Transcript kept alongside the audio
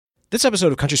This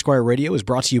episode of Country Squire Radio is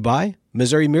brought to you by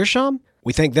Missouri Meerschaum.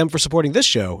 We thank them for supporting this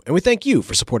show, and we thank you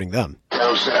for supporting them.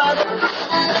 You're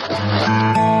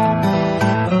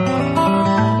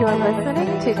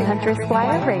listening to Country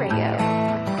Squire Radio.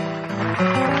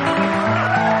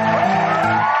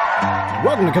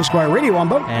 Welcome to Country Squire Radio. I'm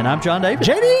Bo. And I'm John Davis.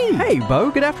 JD! Hey,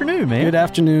 Bo. Good afternoon, man. Good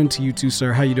afternoon to you too,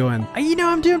 sir. How you doing?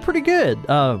 I'm doing pretty good.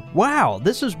 Wow,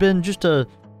 this has been just a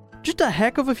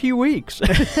heck of a few weeks.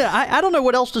 I don't know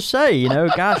what else to say,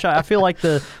 Gosh, I feel like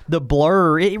the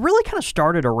blur, it really kind of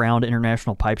started around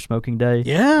International Pipe Smoking Day.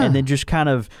 Yeah. And then just kind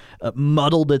of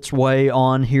muddled its way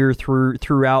on here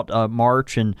throughout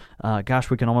March. And gosh,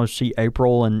 we can almost see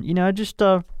April. And, I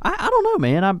don't know,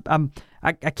 man.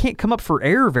 I can't come up for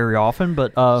air very often,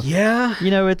 but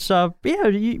it's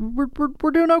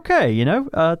we're doing okay.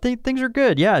 Things are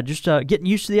good. Yeah, just getting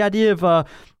used to the idea of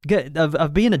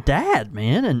being a dad,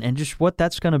 man, and just what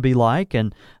that's going to be like,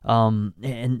 and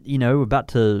about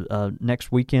to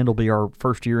next weekend will be our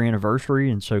first year anniversary,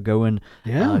 and so going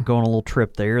a little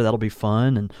trip there, that'll be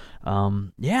fun, and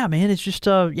man, it's just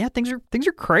things are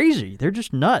crazy. They're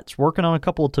just nuts. Working on a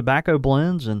couple of tobacco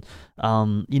blends, and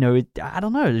I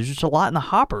don't know. There's just a lot in the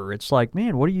hopper. It's like,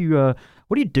 man, what do you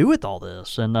do with all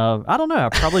this? And I don't know. I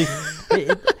probably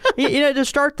to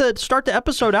start the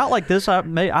episode out like this, I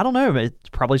don't know. It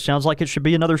probably sounds like it should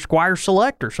be another Squire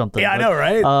Select or something. Yeah, I know,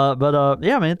 right?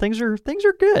 Man, things are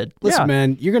good. Listen,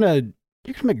 man, you're gonna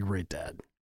make a great dad.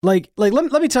 Let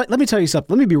me tell you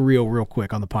something. Let me be real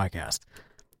quick on the podcast.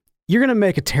 You're going to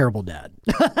make a terrible dad.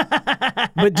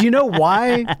 But do you know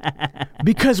why?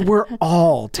 Because we're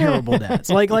all terrible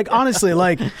dads. Honestly,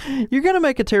 you're going to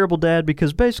make a terrible dad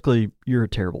because basically you're a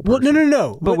terrible person. Well,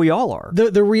 no. But we all are.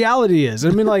 The reality is,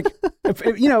 look,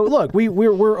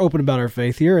 we're open about our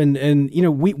faith here, and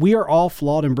we are all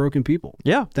flawed and broken people.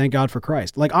 Yeah. Thank God for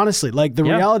Christ. Honestly, the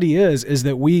reality is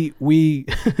that we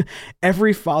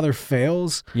every father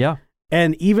fails. Yeah.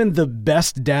 And even the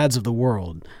best dads of the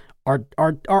world are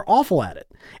awful at it.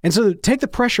 And so take the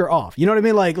pressure off. You know what I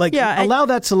mean? Allow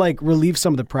that to relieve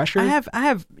some of the pressure. I have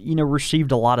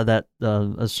received a lot of that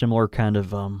a similar kind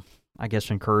of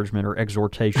encouragement or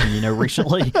exhortation,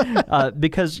 recently,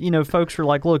 because, folks are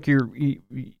like, look,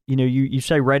 you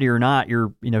say ready or not,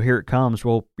 you're, here it comes.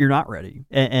 Well, you're not ready.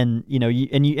 And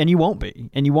you won't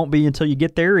be, and you won't be until you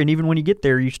get there. And even when you get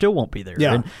there, you still won't be there.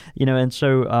 Yeah. And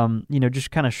so, just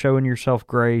kind of showing yourself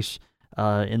grace,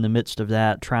 in the midst of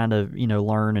that, trying to,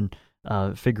 learn and,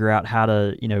 figure out how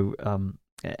to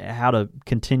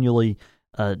continually,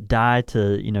 die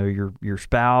to, your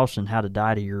spouse, and how to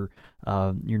die to your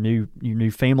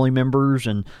new family members,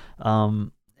 and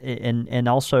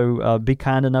also be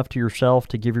kind enough to yourself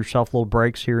to give yourself little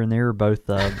breaks here and there, both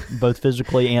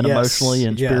physically and emotionally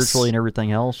and spiritually and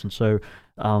everything else. And so,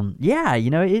 I don't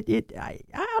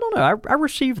know. I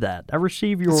receive that. I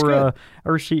receive your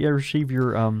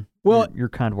your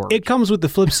kind words. It comes with the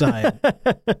flip side,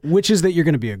 which is that you're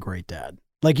going to be a great dad.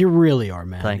 You really are,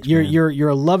 man. Thanks, you're man. You're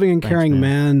a loving and caring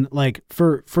man.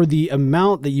 For the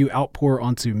amount that you outpour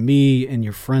onto me and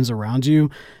your friends around you,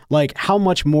 how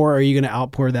much more are you going to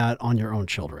outpour that on your own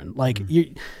children?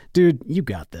 Dude, you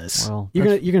got this. Well,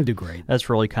 you're gonna do great.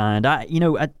 That's really kind. I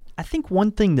think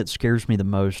one thing that scares me the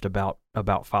most about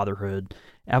fatherhood,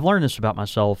 I've learned this about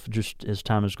myself just as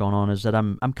time has gone on, is that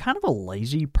I'm kind of a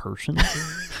lazy person.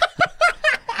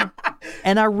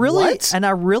 And I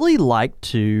really like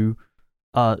to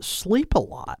sleep a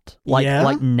lot.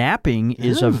 Napping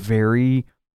is a very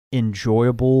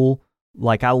enjoyable,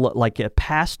 a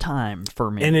pastime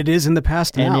for me. And it is in the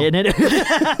past now. And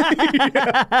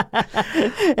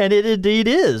it indeed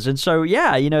is. And so,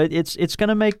 it's going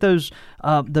to make those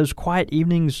quiet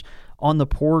evenings on the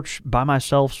porch by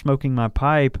myself smoking my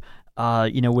pipe,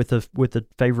 with the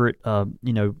favorite,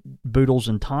 Boodles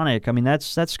and tonic. I mean,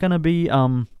 that's going to be,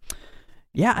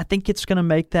 I think it's going to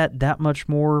make that much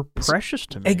more precious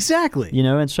to me. Exactly.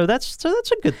 And so that's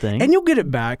a good thing. And you'll get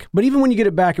it back, but even when you get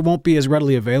it back, it won't be as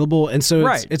readily available. And so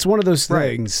it's one of those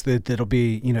things that'll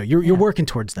be, you're working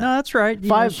towards that. No, that's right.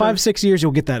 5-6 years,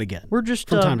 you'll get that again. We're just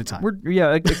from time to time.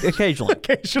 Occasionally.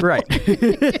 Right.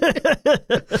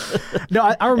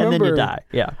 No, I remember. And then you die.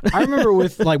 Yeah. I remember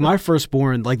with my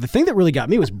firstborn, the thing that really got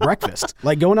me was breakfast.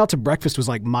 Going out to breakfast was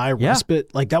my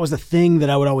respite. That was the thing that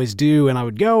I would always do, and I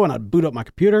would go and I'd boot up my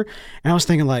computer, and I was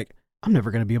thinking I'm never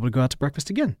going to be able to go out to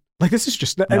breakfast again. Like, this is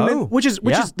just, No. which is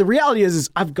the reality is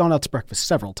I've gone out to breakfast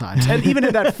several times. And even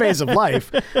in that phase of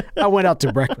life, I went out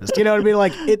to breakfast. You know what I mean?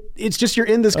 Like, it's just, you're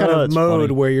in this kind of mode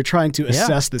funny. where you're trying to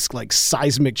assess this like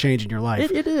seismic change in your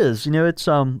life. It is, it's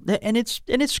and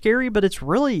it's scary, but it's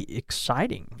really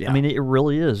exciting. Yeah. I mean, it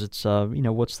really is. It's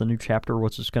what's the new chapter?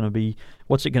 What's it going to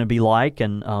be like?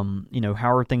 And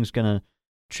how are things going to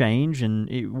change?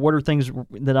 And what are things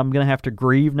that I'm going to have to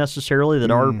grieve necessarily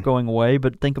that are going away?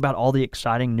 But think about all the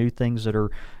exciting new things that are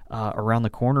around the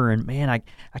corner. And man, I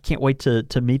can't wait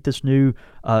to meet this new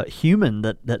human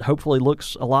that hopefully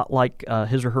looks a lot like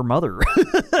his or her mother.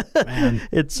 Man.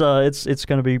 It's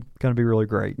going to be really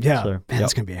great. Yeah, So, man, yep.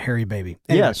 it's gonna be a hairy baby.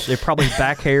 Anyway. Yes, it probably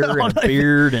back hair and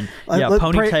beard and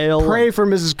ponytail. Pray for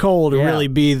Mrs. Cole to Yeah. really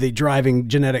be the driving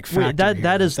genetic factor.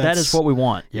 That is what we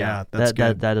want. Yeah, that's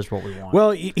good. That is what we want.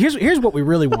 Well, here's what we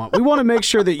really want. We want to make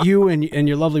sure that you and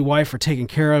your lovely wife are taken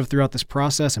care of throughout this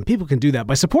process, and people can do that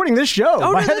by supporting this show.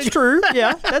 oh, no, that's true.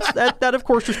 Yeah, that of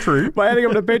course is true. By heading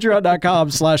over to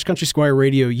patreon.com/Country Squire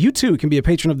Radio. You too can be a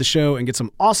patron of the show and get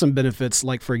some awesome benefits,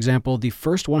 like, for example, the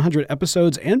first 100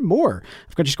 episodes and more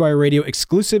of Country Squire Radio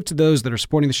exclusive to those that are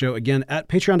supporting the show, again, at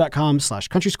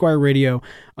patreon.com/Country Squire Radio.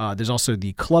 There's also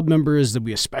the club members that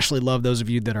we especially love, those of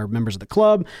you that are members of the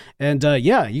club. And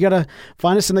you got to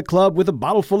find us in the club with a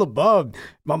bottle full of bub.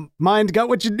 My mind got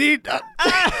what you need.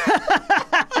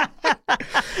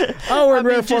 We're in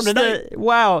rare form tonight.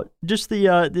 Just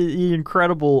the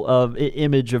incredible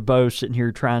image of Bo sitting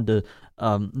here trying to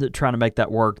make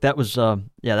that work. That was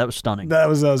stunning. That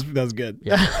was good.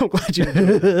 Yeah. I'm glad you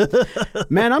enjoyed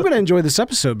it. Man, I'm going to enjoy this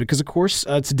episode because, of course,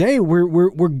 today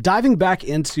we're diving back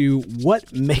into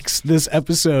what makes this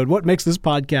episode, what makes this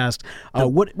podcast,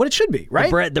 what it should be,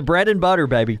 right? The bread and butter,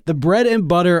 baby. The bread and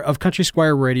butter of Country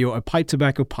Squire Radio, a pipe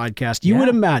tobacco podcast. You would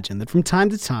imagine that from time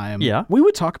to time, we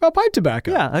would talk about pipe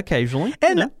tobacco. Yeah, occasionally.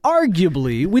 And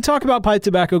arguably, we talk about pipe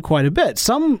tobacco quite a bit.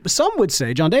 Some would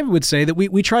say, John David would say, that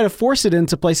we try to force it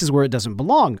into places where it doesn't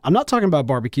belong. I'm not talking about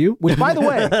barbecue, which, by the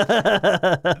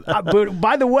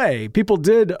way, people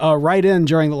did write in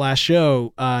during the last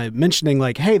show mentioning,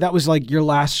 like, hey, that was like your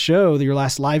last show, your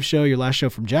last live show, your last show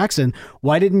from Jackson.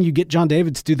 Why didn't you get John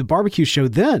David to do the barbecue show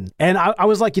then? And I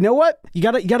was like, you know what? You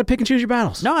gotta pick and choose your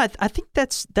battles. No, I think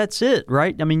that's it,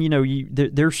 right? I mean,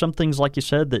 there's some things, like you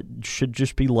said, that should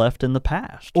just be left in the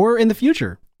past Or in the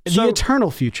future. The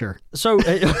eternal future. So,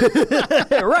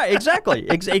 right,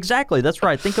 exactly. That's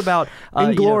right. Think about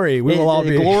in glory. We will all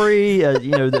be glory.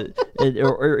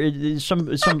 Or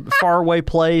some faraway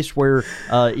place where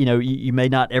you may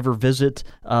not ever visit,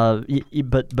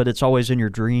 but it's always in your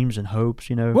dreams and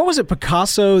hopes. What was it,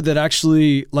 Picasso, that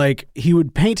actually, like, he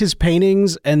would paint his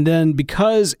paintings, and then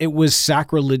because it was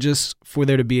sacrilegious for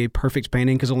there to be a perfect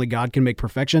painting, because only God can make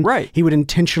perfection, right, he would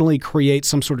intentionally create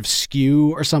some sort of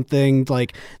skew or something,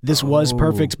 like, this was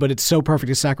perfect, but it's so perfect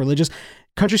it's sacrilegious.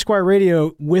 Country Squire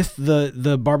Radio with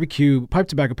the barbecue pipe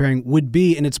tobacco pairing would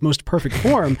be in its most perfect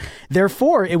form.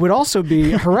 Therefore, it would also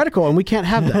be heretical, and we can't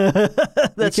have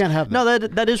that. We can't have that. No,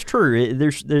 that is true.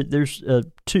 There's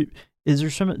two. Is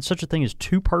there such a thing as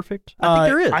too perfect? I think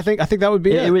there is. I think that would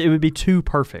be it. It would be too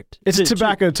perfect. It's a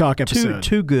tobacco talk episode.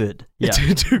 Too good. Yeah.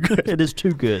 Too good. It is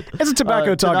too good. It's a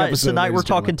tobacco talk episode. Tonight we're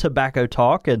talking tobacco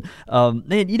talk, and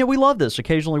we love this.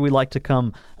 Occasionally we like to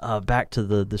come back to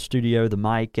the studio, the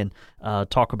mic, and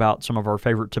talk about some of our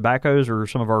favorite tobaccos or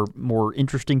some of our more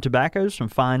interesting tobaccos, some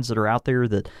finds that are out there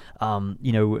that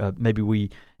maybe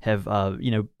we have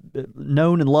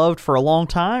known and loved for a long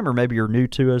time, or maybe you're new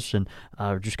to us and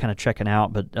just kind of checking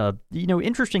out. But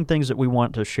interesting things that we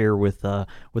want to share with our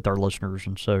listeners.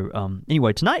 And so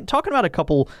anyway, tonight talking about a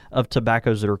couple of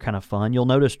tobaccos that are kind of fun. You'll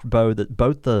notice, Bo, that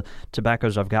both the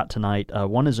tobaccos I've got tonight,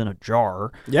 one is in a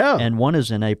jar, and one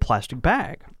is in a plastic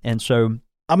bag. And so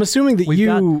I'm assuming that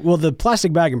the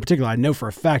plastic bag in particular, I know for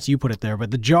a fact you put it there,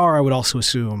 but the jar I would also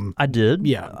assume. I did.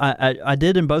 Yeah. I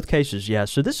did in both cases, yeah.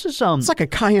 So this is it's like a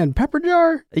cayenne pepper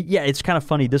jar? Yeah, it's kind of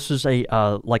funny. This is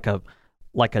a like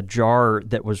a jar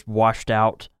that was washed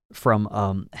out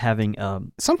from having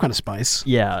some kind of spice.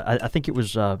 Yeah, I think it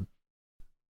was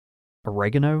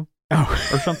oregano.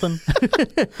 Or something.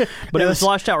 But it was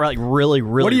washed out like really,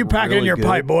 really. What are you packing really in your good.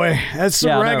 pipe, boy? That's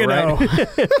oregano. Right?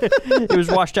 It was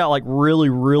washed out like really,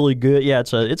 really good. Yeah,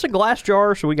 it's a glass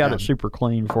jar, so we got it super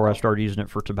clean before I started using it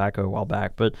for tobacco a while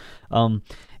back. But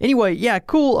anyway, yeah,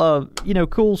 cool.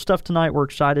 Cool stuff tonight. We're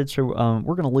excited. So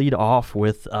we're going to lead off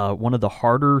with one of the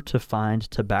harder to find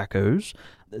tobaccos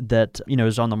that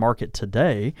is on the market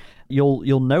today.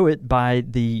 You'll know it by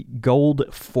the gold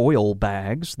foil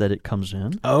bags that it comes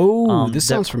in. Oh, this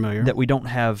sounds familiar. That we don't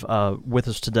have with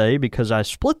us today because I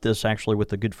split this actually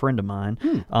with a good friend of mine.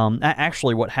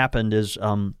 Actually, what happened is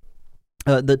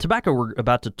the tobacco we're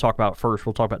about to talk about first,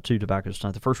 we'll talk about two tobaccos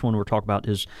tonight. The first one we're talking about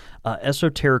is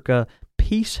Esoterica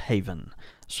Peace Haven.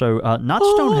 So not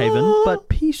Stonehaven, but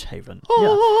Peace Haven.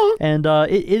 Yeah, and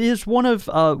it is one of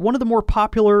the more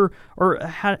popular, or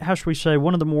how should we say,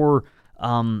 one of the more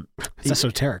it's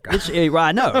Esoterica.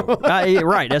 I know,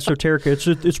 right?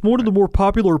 Esoterica. It's one of the more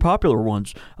popular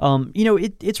ones.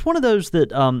 It's one of those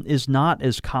that is not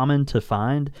as common to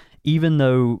find, even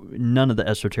though none of the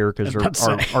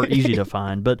Esotericas are easy to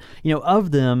find. But,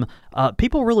 of them,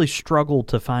 people really struggle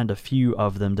to find a few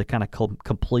of them to kind of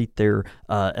complete their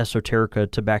Esoterica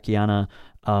Tabacchiana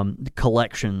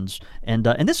collections, and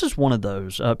this is one of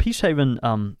those. Peace Haven,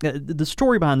 the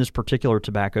story behind this particular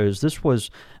tobacco is this was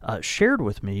shared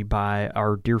with me by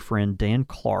our dear friend Dan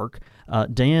Clark.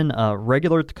 Dan,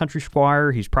 regular at the Country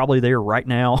Squire, he's probably there right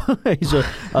now. He's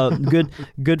a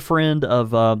good friend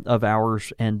of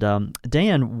ours, and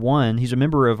Dan won. He's a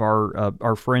member of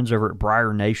our friends over at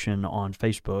Briar Nation on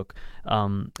Facebook.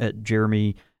 At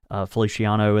Jeremy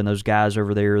Feliciano and those guys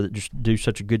over there that just do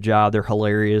such a good job. They're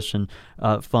hilarious and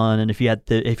fun. And if you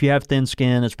have thin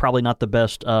skin, it's probably not the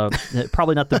best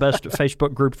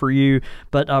Facebook group for you.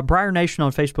 But Briar Nation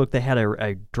on Facebook, they had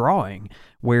a drawing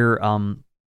where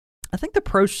I think the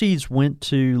proceeds went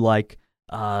to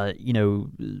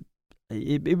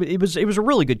It was a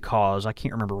really good cause. I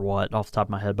can't remember what off the top of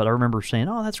my head, but I remember saying,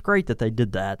 "Oh, that's great that they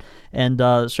did that." And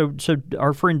so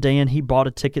our friend Dan, he bought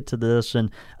a ticket to this,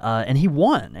 and he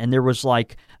won. And there was 3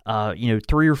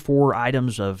 or 4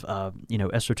 items of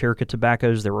Esoterica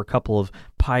tobaccos. There were a couple of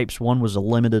pipes. One was a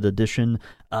limited edition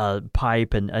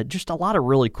pipe, and just a lot of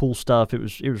really cool stuff. It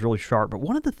was really sharp. But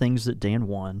one of the things that Dan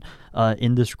won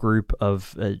in this group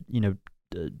of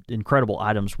incredible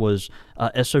items was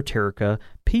Esoterica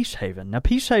Peace Haven. Now,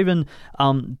 Peace Haven,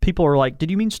 people are like,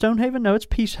 "Did you mean Stonehaven?" No, it's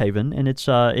Peace Haven, and it's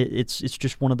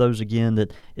just one of those again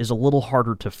that is a little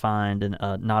harder to find and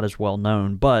not as well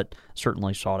known, but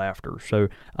certainly sought after. So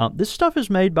this stuff is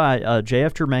made by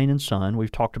J.F. Germain and Son.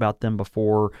 We've talked about them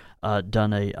before.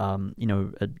 Done a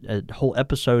whole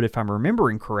episode, if I'm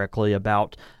remembering correctly,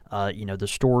 about the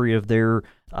story of their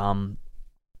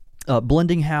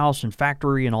blending house and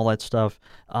factory and all that stuff.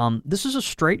 This is a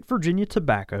straight Virginia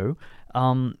tobacco.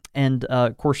 And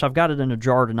of course, I've got it in a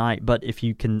jar tonight, but if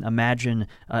you can imagine,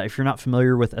 if you're not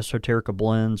familiar with Esoterica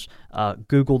blends,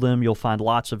 Google them. You'll find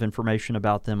lots of information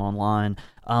about them online.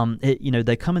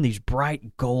 They come in these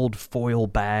bright gold foil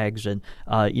bags, and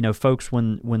folks,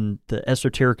 when the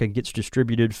Esoterica gets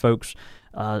distributed, folks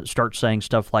start saying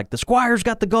stuff like the Squire's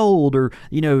got the gold, or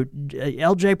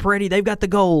L.J. Peretti, they've got the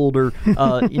gold, or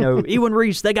Ewan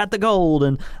Reese, they got the gold,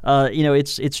 and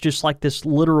it's just like this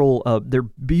literal. They're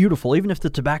beautiful, even if the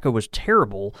tobacco was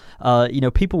terrible.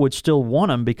 People would still want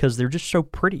them because they're just so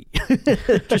pretty.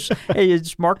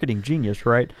 It's marketing genius,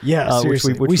 right? Yeah,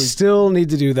 seriously, we still need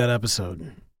to do that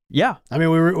episode. Yeah, I mean,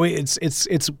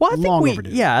 it's long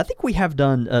overdue. Yeah, I think we have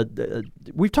done.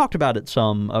 We've talked about it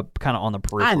some, kind of on the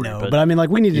periphery. I know, but I mean,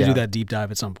 we need to do that deep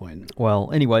dive at some point.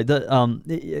 Well, anyway,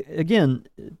 again,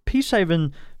 Peace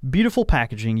Haven, beautiful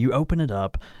packaging. You open it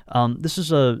up. This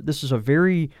is a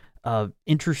very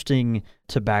interesting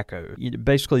tobacco.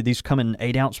 Basically, these come in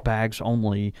 8-ounce bags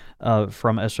only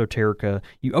from Esoterica.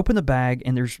 You open the bag,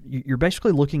 and you're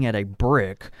basically looking at a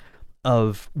brick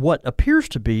of what appears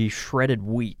to be shredded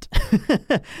wheat.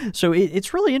 So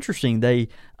it's really interesting.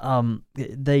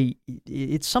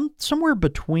 It's somewhere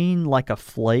between like a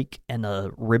flake and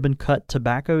a ribbon cut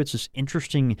tobacco. It's this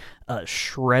interesting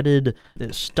shredded,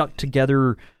 stuck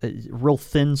together, real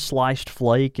thin sliced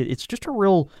flake. It's just a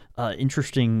real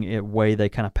interesting way they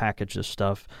kind of package this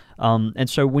stuff. And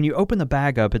so when you open the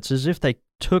bag up, it's as if they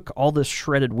took all this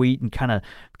shredded wheat and kind of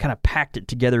packed it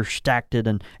together, stacked it,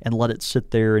 and let it sit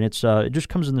there. And it just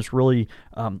comes in this really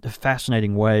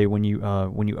fascinating way when you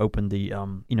open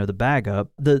the bag up.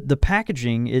 The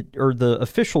packaging, or the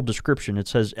official description, it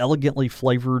says elegantly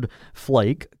flavored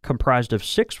flake comprised of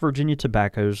 6 Virginia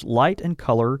tobaccos, light in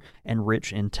color and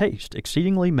rich in taste,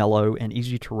 exceedingly mellow and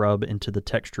easy to rub into the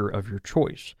texture of your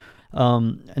choice.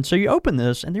 And so you open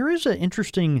this, and there is an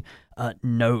interesting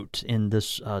note in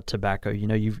this tobacco.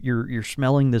 You're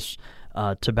smelling this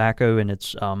tobacco, and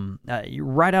it's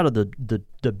right out of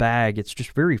the bag. It's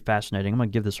just very fascinating. I'm going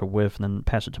to give this a whiff and then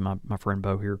pass it to my friend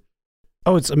Bo here.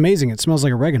 Oh, it's amazing. It smells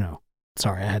like oregano.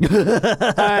 Sorry, I had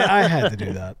to, I had to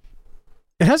do that.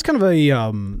 It has kind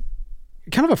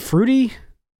of a fruity.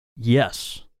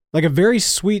 Yes. Like a very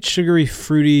sweet, sugary,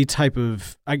 fruity type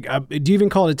of. Do you even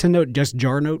call it a tin note? Just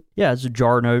jar note? Yeah, it's a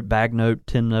jar note, bag note,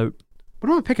 tin note. What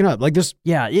am I picking up? Like this?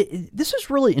 Yeah, this is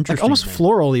really interesting. Like almost man.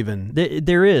 floral, even.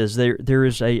 There is a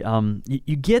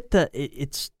you get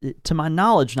to my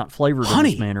knowledge not flavored Honey.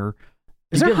 in this manner.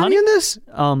 Is You there get honey in this?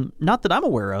 Not that I'm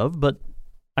aware of, but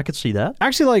I could see that.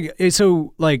 Actually,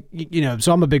 so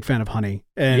I'm a big fan of honey,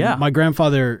 and Yeah. my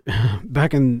grandfather,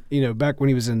 back when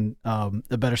he was in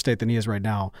a better state than he is right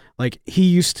now, like he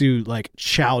used to like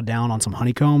chow down on some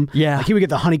honeycomb. Yeah. like he would get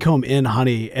the honeycomb in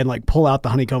honey and like pull out the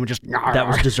honeycomb and just. That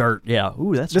was dessert. Yeah.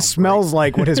 Ooh, This smells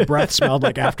like what his breath smelled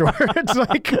like afterwards.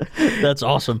 Like, That's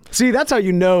awesome. see, that's how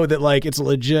you know that like it's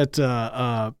legit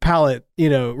palate,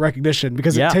 recognition,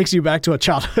 because Yeah. it takes you back to a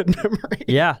childhood memory.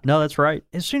 Yeah, no, that's right.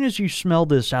 As soon as you smell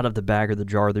this out of the bag or the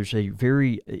jar, there's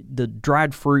the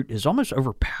dried fruit is almost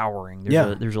overpowering.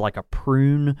 There's like a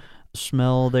prune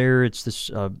smell there. It's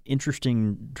this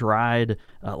interesting dried,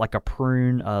 like a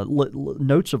prune,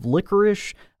 notes of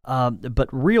licorice, but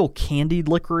real candied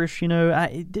licorice.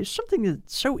 There's something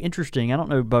that's so interesting. I don't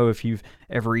know, Bo, if you've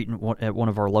ever eaten at one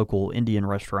of our local Indian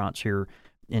restaurants here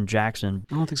in Jackson.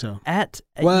 I don't think so.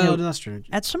 That's true.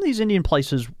 At some of these Indian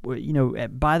places,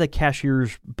 by the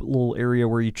cashier's little area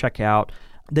where you check out,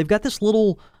 they've got this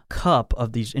little cup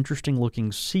of these interesting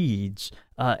looking seeds,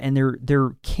 and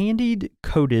they're candied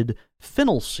coated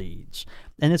fennel seeds,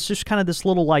 and it's just kind of this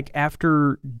little like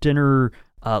after dinner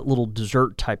little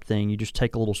dessert type thing. You just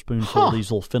take a little spoonful of these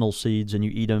little fennel seeds and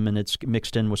you eat them, and it's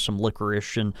mixed in with some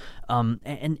licorice, and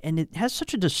it has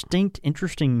such a distinct,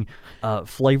 interesting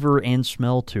flavor and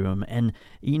smell to them, and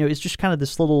it's just kind of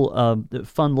this little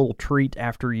fun little treat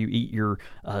after you eat your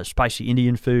spicy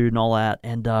Indian food and all that.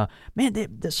 And man,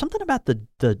 there's something about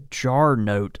the jar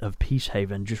note of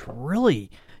Peacehaven just really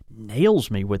nails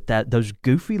me with those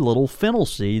goofy little fennel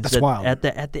seeds at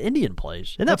the Indian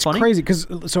place. Isn't that That's funny? crazy, because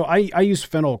I use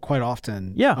fennel quite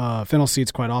often. Yeah. Fennel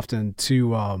seeds quite often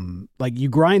to like you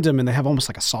grind them and they have almost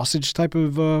like a sausage type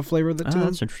of flavor to them.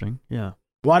 That's interesting. Yeah.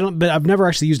 Well, but I've never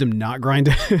actually used them not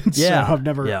grinded. Yeah. So I've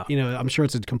never, Yeah. I'm sure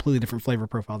it's a completely different flavor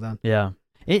profile then. Yeah.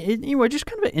 Anyway, just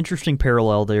kind of an interesting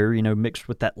parallel there, mixed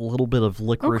with that little bit of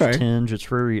licorice tinge. It's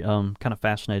very kind of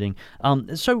fascinating.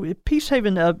 So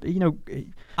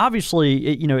Peacehaven, obviously,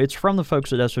 it's from the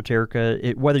folks at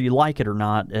Esoterica. Whether you like it or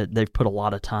not, they've put a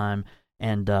lot of time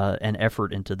and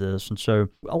effort into this. And so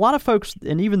a lot of folks,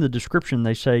 and even the description,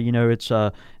 they say, it's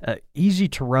easy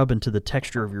to rub into the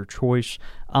texture of your choice.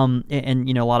 And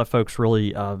a lot of folks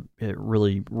really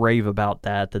rave about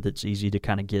that it's easy to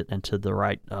kind of get into the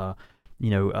right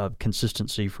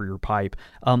consistency for your pipe.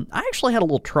 I actually had a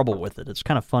little trouble with it. It's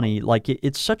kind of funny. Like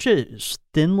it's such a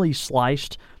thinly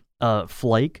sliced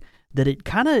flake that it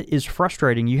kind of is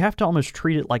frustrating. You have to almost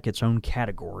treat it like its own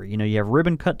category. You have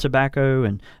ribbon cut tobacco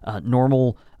and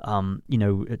normal, kind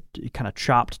of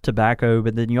chopped tobacco,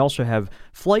 but then you also have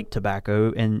flake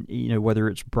tobacco, and whether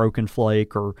it's broken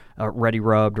flake or ready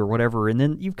rubbed or whatever, and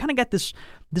then you've kind of got this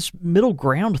middle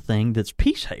ground thing that's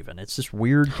Peacehaven. It's this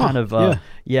weird kind of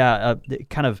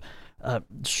kind of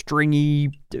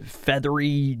stringy,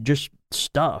 feathery, just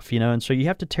stuff, and so you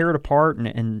have to tear it apart,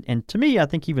 and to me, I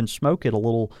think even smoke it a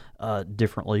little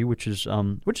differently, which is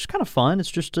kind of fun.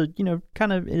 It's just a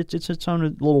kind of it's its own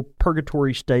little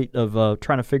purgatory state of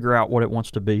trying to figure out what it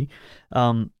wants to be.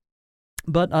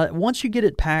 But once you get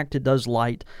it packed, it does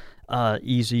light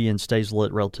easy and stays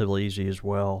lit relatively easy as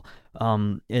well.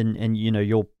 And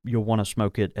you'll want to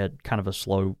smoke it at kind of a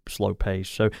slow pace.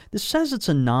 So this says it's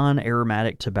a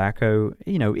non-aromatic tobacco.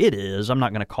 It is. I'm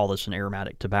not going to call this an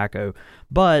aromatic tobacco,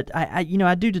 but I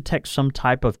do detect some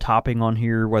type of topping on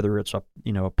here, whether it's a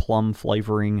plum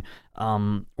flavoring,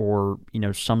 or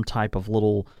some type of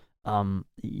little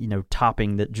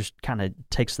topping that just kind of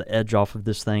takes the edge off of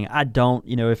this thing. I don't,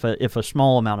 if a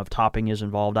small amount of topping is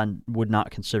involved, I would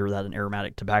not consider that an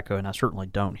aromatic tobacco, and I certainly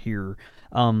don't here.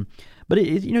 But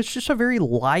it's just a very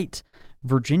light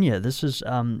Virginia. This is,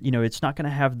 it's not going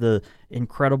to have the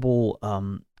incredible,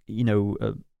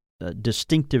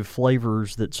 distinctive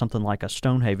flavors that something like a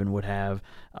Stonehaven would have,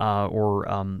 or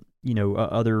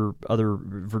other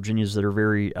Virginias that are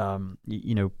very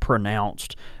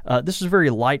pronounced. This is very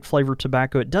light flavored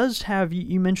tobacco. It does have,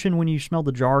 you mentioned when you smell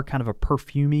the jar, kind of a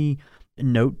perfumey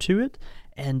note to it,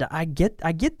 and I get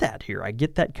that here. I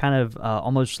get that kind of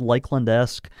almost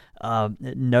Lakeland-esque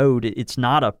note. It's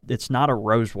not a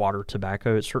rosewater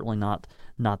tobacco. It's certainly not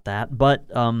that, but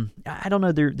I don't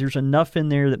know. There's enough in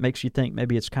there that makes you think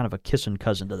maybe it's kind of a kissing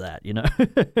cousin to that,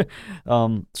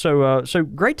 So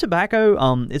great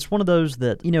tobacco. It's one of those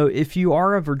that if you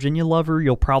are a Virginia lover,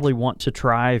 you'll probably want to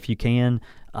try if you can.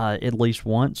 at least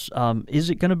once. Is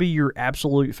it going to be your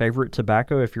absolute favorite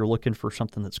tobacco if you're looking for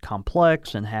something that's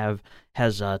complex and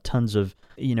has tons of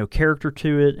character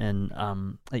to it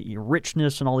and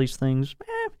richness and all these things?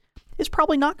 It's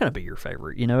probably not going to be your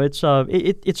favorite. It's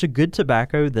a good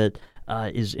tobacco that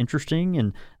is interesting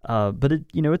and but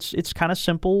it's kind of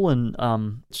simple and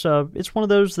it's one of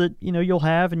those that you'll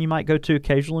have and you might go to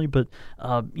occasionally, but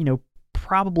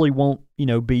probably won't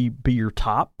be your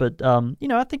top. But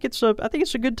I think it's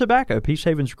a good tobacco.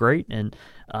 Peacehaven's great, and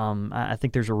I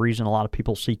think there's a reason a lot of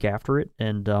people seek after it.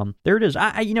 And there it is.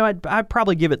 I'd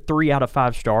probably give it 3 out of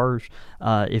 5 stars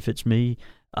if it's me.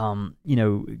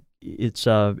 It's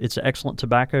an excellent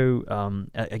tobacco.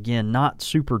 Again, not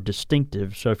super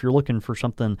distinctive. So if you're looking for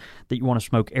something that you want to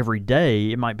smoke every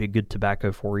day, it might be a good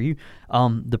tobacco for you.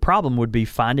 The problem would be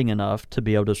finding enough to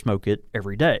be able to smoke it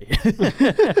every day.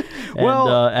 Well,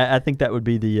 I think that would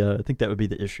be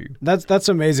the issue. That's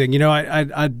amazing.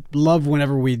 I love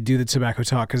whenever we do the tobacco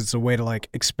talk because it's a way to like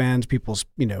expand people's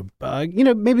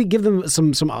maybe give them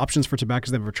some options for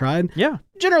tobaccos they've never tried. Yeah.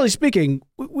 Generally speaking,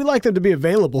 we like them to be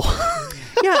available.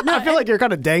 Yeah, no, I feel like you're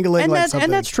kind of dangling something.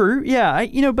 And that's true. Yeah,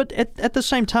 but at the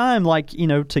same time,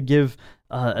 to give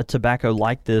a tobacco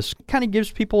like this kind of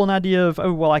gives people an idea of,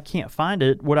 oh, well, I can't find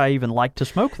it. Would I even like to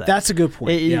smoke that? That's a good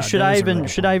point. Should I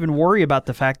even worry about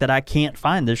the fact that I can't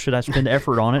find this? Should I spend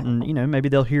effort on it? And maybe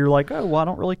they'll hear like, oh, well, I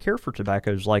don't really care for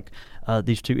tobaccos like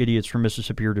these two idiots from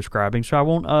Mississippi are describing, so I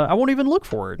won't even look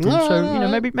for it. And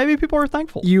so maybe people are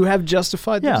thankful. You have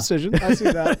justified the decision. I see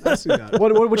that.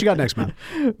 What you got next, man?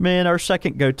 Man, our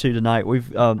second go-to tonight. We've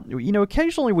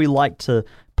occasionally we like to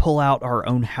pull out our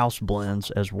own house blends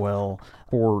as well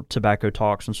for tobacco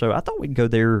talks, and so I thought we'd go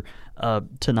there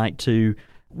tonight too.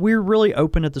 We're really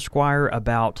open at the Squire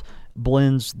about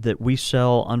blends that we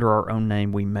sell under our own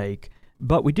name we make,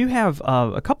 but we do have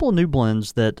a couple of new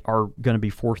blends that are going to be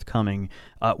forthcoming,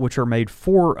 which are made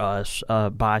for us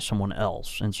by someone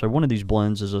else. And so one of these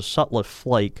blends is a Sutliff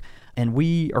Flake, and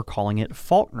we are calling it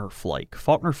Faulkner Flake.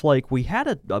 Faulkner Flake, we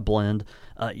had a blend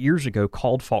years ago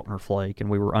called Faulkner Flake, and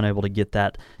we were unable to get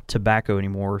that tobacco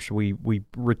anymore, so we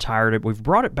retired it. We've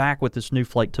brought it back with this new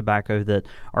flake tobacco that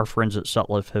our friends at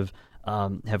Sutliff have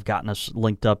gotten us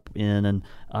linked up in and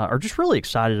are just really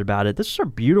excited about it. This is a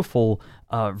beautiful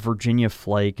Virginia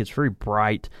flake. It's very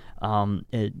bright.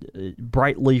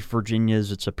 Bright leaf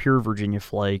Virginias. It's a pure Virginia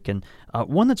flake, and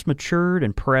one that's matured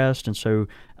and pressed, and so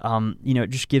it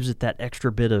just gives it that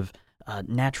extra bit of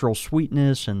natural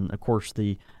sweetness, and of course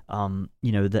the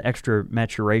extra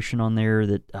maturation on there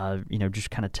that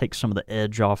just kind of takes some of the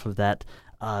edge off of that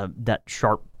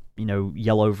sharp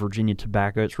yellow Virginia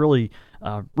tobacco. It's really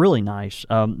nice.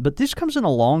 But this comes in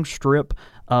a long strip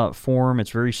form.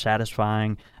 It's very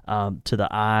satisfying to the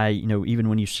eye. Even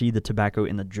when you see the tobacco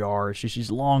in the jar, it's just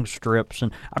these long strips.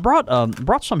 And I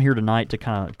brought some here tonight to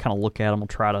kind of look at them. We'll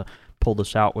try to pull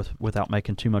this out without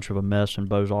making too much of a mess in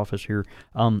Bo's office here.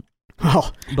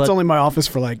 But it's only my office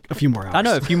for like a few more hours. I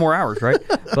know, a few more hours, right?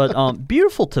 But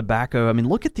beautiful tobacco. I mean,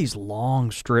 look at these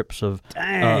long strips of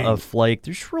flake.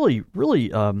 They're just really,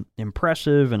 really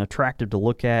impressive and attractive to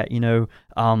look at.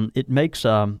 It makes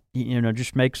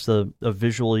just makes a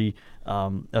visually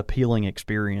appealing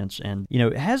experience, and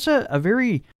it has a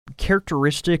very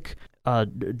characteristic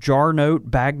jar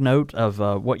note, bag note of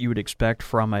what you would expect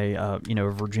from a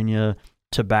Virginia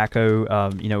tobacco.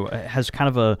 It has kind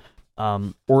of a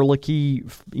Orlicky,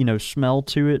 smell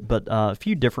to it, but a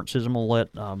few differences, and we'll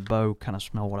let Bo kind of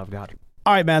smell what I've got.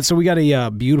 All right, man. So we got a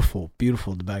beautiful,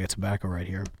 beautiful bag of tobacco right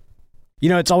here.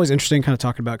 It's always interesting kind of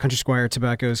talking about Country Squire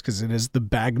tobaccos because it is the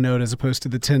bag note as opposed to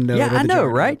the tin note. Yeah, I know,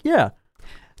 right? Yeah.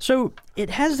 So it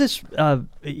has this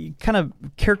kind of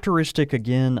characteristic,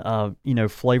 again,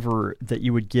 flavor that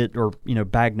you would get, or,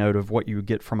 bag note of what you would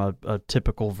get from a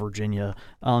typical Virginia.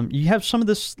 You have some of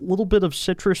this little bit of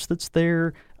citrus that's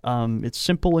there. It's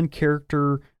simple in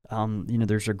character.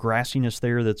 There's a grassiness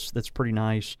there that's pretty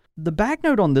nice. The bag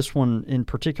note on this one in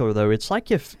particular, though, it's like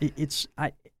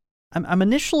I'm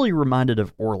initially reminded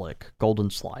of Orlick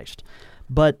Golden Sliced,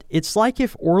 but it's like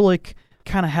if Orlick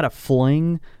kind of had a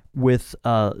fling with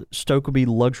Stokeby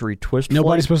Luxury Twist.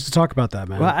 Nobody's supposed to talk about that,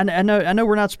 man. Well, I know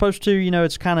we're not supposed to.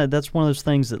 It's kind of, that's one of those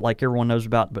things that like everyone knows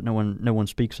about, but no one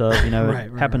speaks of. It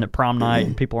happened at prom night,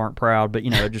 and people aren't proud, but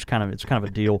it's kind of a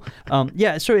deal.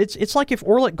 So it's like if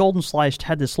Orlick Golden Sliced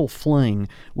had this little fling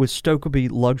with Stokeby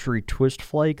Luxury Twist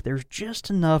Flake. There's just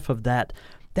enough of that.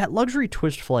 That Luxury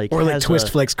Twist Flake, or like Twist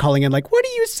Flakes calling in, like, "What are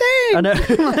you saying?" I know.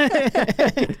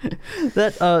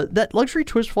 That Luxury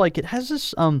Twist Flake, it has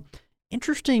this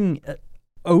interesting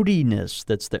oatiness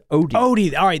that's the oaty.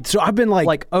 Odie. All right. So I've been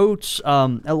Like oats,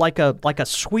 like a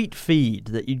sweet feed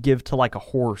that you'd give to like a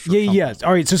horse. Or something. Yes.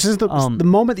 All right. So since the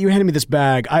moment that you handed me this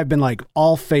bag, I've been like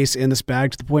all face in this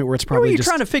bag to the point where it's probably You're just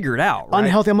trying to figure it out, right?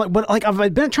 unhealthy. I'm like, but like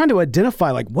I've been trying to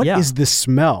identify like what is this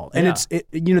smell, and it's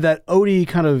that oaty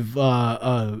kind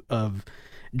of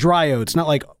dry oats, not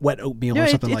like wet oatmeal or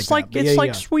something it's like that. It's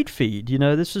like sweet feed.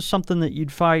 This is something that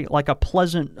you'd find like a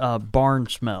pleasant barn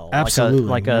smell.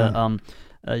 Absolutely.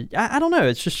 I don't know.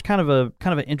 It's just kind of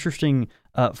an interesting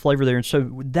flavor there, and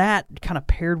so that kind of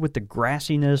paired with the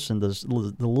grassiness and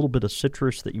the little bit of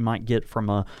citrus that you might get from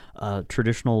a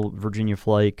traditional Virginia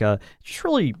flake, just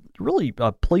really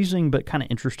pleasing but kind of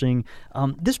interesting.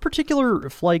 This particular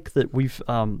flake that we've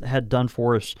had done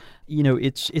for us,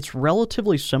 it's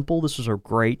relatively simple. This is a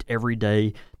great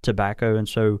everyday tobacco, and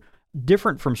so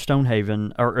different from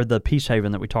Stonehaven or the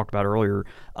Peacehaven that we talked about earlier.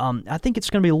 I think it's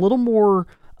going to be a little more.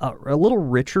 A little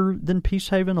richer than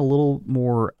Peacehaven, a little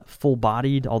more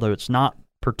full-bodied, although it's not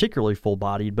particularly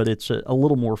full-bodied, but it's a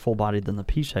little more full-bodied than the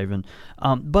Peacehaven.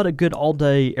 But a good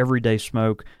all-day, everyday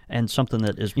smoke, and something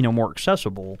that is more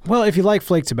accessible. Well, if you like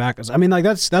flake tobaccos, I mean, like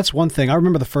that's one thing. I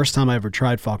remember the first time I ever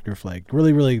tried Faulkner Flake.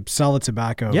 Really, really solid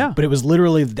tobacco. Yeah. But it was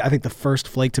literally, I think, the first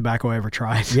flake tobacco I ever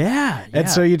tried. Yeah. And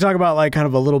so you talk about like kind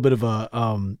of a little bit of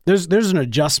a there's an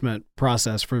adjustment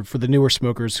process for the newer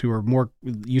smokers who are more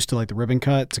used to like the ribbon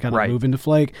cut to kind of move into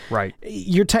flake. Right.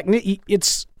 Your technique,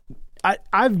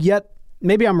 I've yet.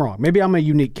 Maybe I'm wrong. Maybe I'm a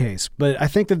unique case, but I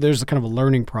think that there's a kind of a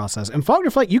learning process. And Faulkner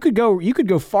Flake, you could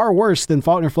go far worse than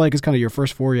Faulkner Flake is kind of your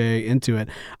first foray into it.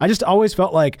 I just always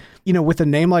felt like, with a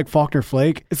name like Faulkner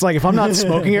Flake, it's like if I'm not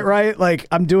smoking it right, like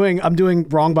I'm doing wing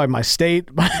wrong by my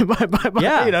state, by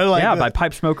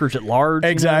pipe smokers at large.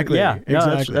 Exactly. Exactly.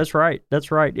 Exactly. That's right. That's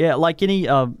right. Yeah, like any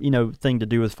thing to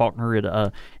do with Faulkner,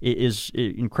 it is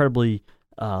incredibly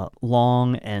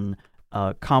long and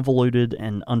convoluted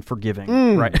and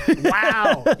unforgiving, right?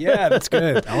 Wow. Yeah, that's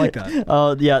good. I like that.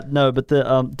 But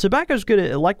the tobacco's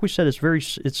good. Like we said,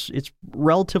 it's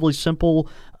relatively simple.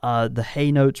 The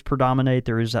hay notes predominate.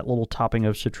 There is that little topping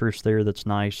of citrus there that's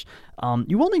nice.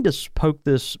 You will need to smoke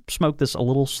this a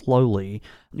little slowly,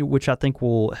 which I think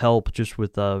will help just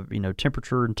with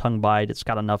temperature and tongue bite. It's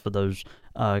got enough of those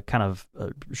kind of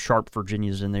sharp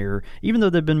Virginias in there. Even though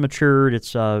they've been matured,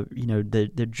 it's they're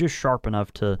just sharp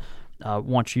enough to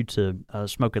want you to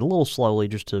smoke it a little slowly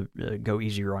just to go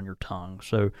easier on your tongue.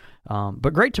 So,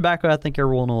 but great tobacco. I think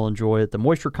everyone will enjoy it. The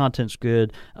moisture content's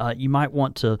good. You might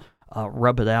want to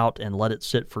rub it out and let it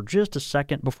sit for just a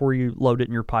second before you load it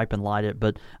in your pipe and light it.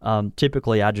 But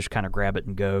typically, I just kind of grab it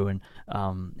and go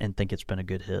and think it's been a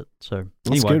good hit. So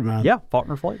that's anyway, good, man. Yeah,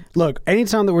 Faulkner Flake. Look,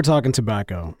 anytime that we're talking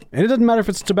tobacco, and it doesn't matter if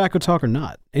it's tobacco talk or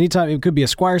not. Anytime, it could be a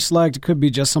Squire Select, it could be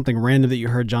just something random that you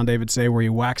heard John David say where he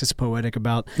waxes poetic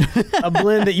about a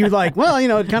blend that you like. Well,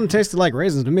 it kind of tasted like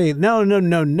raisins to me.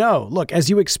 No. Look, as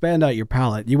you expand out your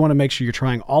palate, you want to make sure you're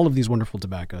trying all of these wonderful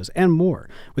tobaccos and more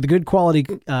with a good quality,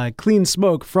 clean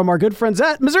smoke from our good friends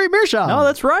at Missouri Meerschaum. No,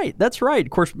 that's right. That's right.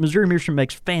 Of course, Missouri Meerschaum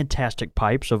makes fantastic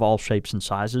pipes of all shapes and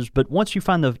sizes, but once you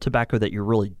find the tobacco that you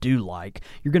really do like,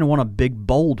 you're going to want a big,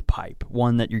 bold pipe,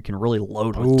 one that you can really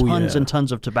load with tons and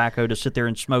tons of tobacco to sit there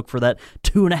and smoke for that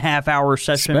 2.5 hour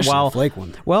session. Especially the flake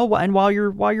one. Well, and while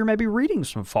you're maybe reading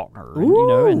some Faulkner,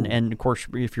 and of course,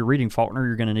 if you're reading Faulkner,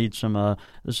 you're going to need some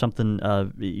something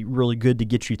really good to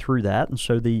get you through that. And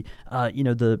so the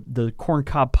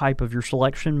corncob pipe of your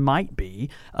selection might be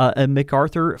a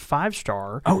MacArthur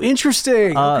 5-star. Oh,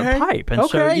 interesting. Pipe. And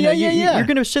so you're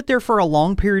going to sit there for a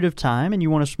long period of time, and you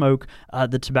want to smoke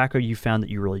the tobacco you found that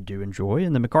you really do enjoy.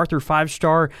 And the MacArthur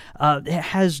 5-star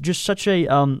has just such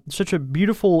a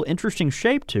beautiful, interesting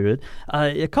shape to it.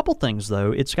 A couple things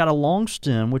though. It's got a long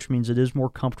stem, which means it is more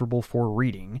comfortable for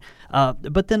reading.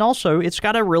 But then also it's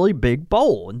got a really big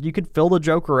bowl, and you could fill the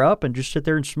joker up and just sit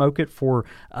there and smoke it for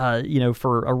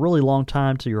for a really long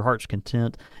time to your heart's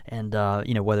content. And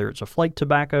whether it's a flake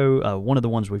tobacco, one of the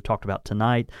ones we've talked about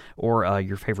tonight, or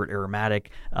your favorite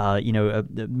aromatic,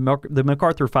 the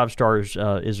MacArthur 5-stars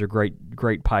is a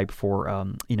great pipe for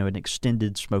an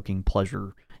extended smoking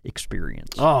pleasure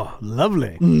experience. Oh,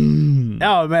 lovely.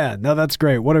 Oh man, no, that's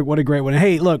great. What a great one.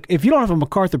 Hey, look, if you don't have a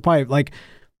MacArthur pipe, like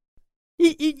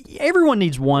everyone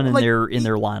needs one in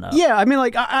their lineup. Yeah, I mean,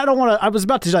 like, I don't want to. I was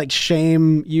about to like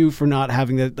shame you for not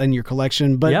having that in your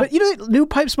collection, but you know, new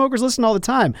pipe smokers listen all the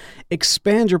time.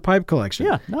 Expand your pipe collection.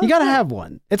 Yeah, you got to have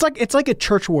one. It's like a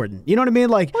church warden. You know what I mean?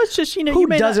 Like, well, it's just, you know, who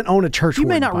doesn't own a church warden? You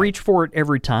may not pipe? reach for it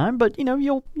every time, but you know,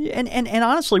 you'll and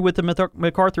honestly, with the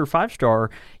MacArthur 5-star,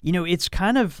 you know, it's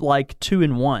kind of like 2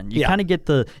 in 1. You kind of get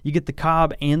the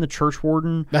cob and the church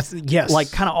warden. That's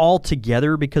like kind of all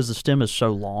together because the stem is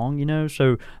so long, you know.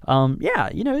 So yeah,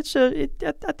 you know,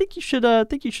 I think you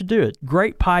should do it.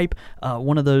 Great pipe,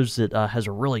 one of those that has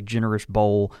a really generous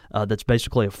bowl that's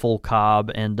basically a full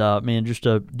cob, and man, just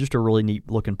a really neat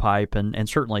looking pipe, and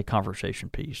certainly a conversation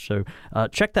piece. So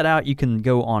check that out. You can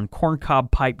go on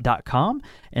corncobpipe.com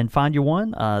and find you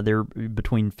one. They're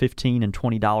between $15 and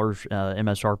 $20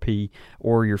 MSRP,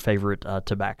 or your favorite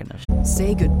tobacconist.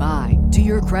 Say goodbye to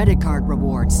your credit card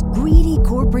rewards. Greedy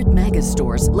corporate mega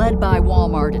stores, led by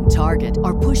Walmart and Target,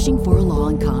 are pushing for a law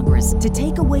in Congress to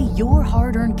take away your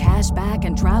hard-earned cash back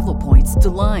and travel points to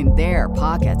line their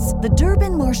pockets. The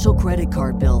Durbin-Marshall credit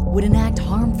card bill would enact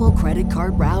harmful credit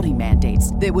card routing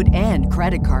mandates that would end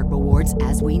credit card rewards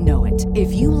as we know it.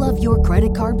 If you love your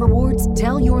credit card rewards,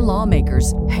 tell your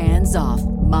lawmakers, hands off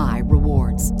my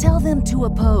rewards. Tell them to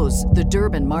oppose the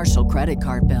Durbin-Marshall credit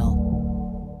card bill.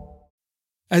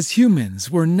 As humans,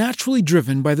 we're naturally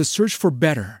driven by the search for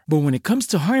better. But when it comes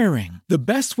to hiring, the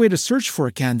best way to search for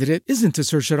a candidate isn't to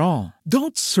search at all.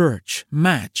 Don't search,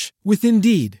 match with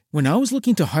Indeed. When I was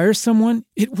looking to hire someone,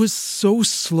 it was so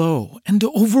slow and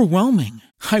overwhelming.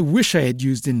 I wish I had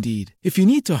used Indeed. If you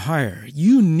need to hire,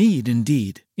 you need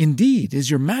Indeed. Indeed is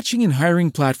your matching and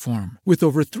hiring platform with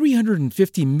over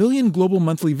 350 million global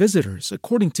monthly visitors,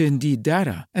 according to Indeed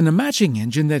data, and a matching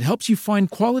engine that helps you find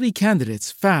quality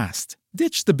candidates fast.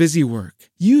 Ditch the busy work.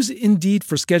 Use Indeed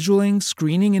for scheduling,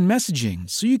 screening, and messaging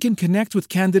so you can connect with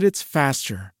candidates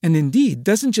faster. And Indeed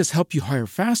doesn't just help you hire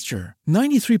faster.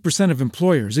 93% of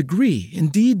employers agree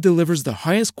Indeed delivers the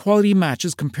highest quality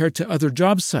matches compared to other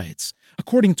job sites,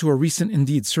 according to a recent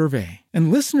Indeed survey.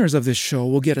 And listeners of this show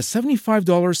will get a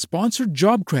 $75 sponsored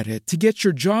job credit to get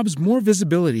your jobs more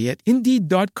visibility at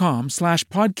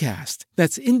Indeed.com/podcast.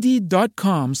 That's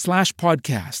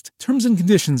Indeed.com/podcast. Terms and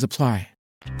conditions apply.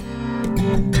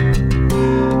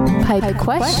 Pipe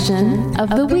question of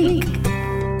the week.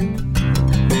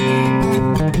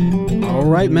 All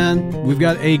right, man. We've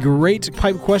got a great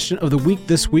pipe question of the week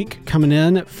this week coming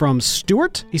in from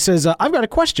Stuart. He says, I've got a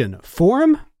question.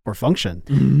 Form or function?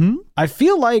 Mm-hmm. I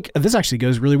feel like this actually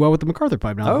goes really well with the MacArthur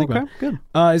pipe now. Oh, okay, good.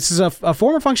 This is a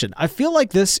form or function. I feel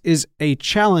like this is a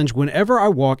challenge whenever I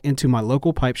walk into my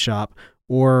local pipe shop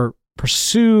or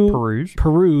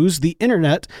peruse the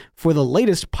internet for the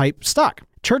latest pipe stock.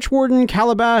 Church warden,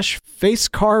 calabash, face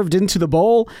carved into the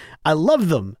bowl. I love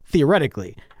them,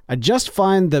 theoretically. I just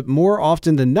find that more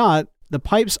often than not, the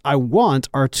pipes I want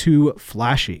are too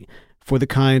flashy for the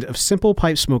kind of simple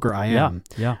pipe smoker I am.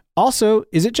 Yeah. Also,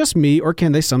 is it just me, or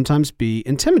can they sometimes be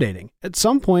intimidating? At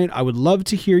some point, I would love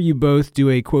to hear you both do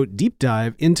a, quote, deep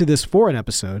dive into this for an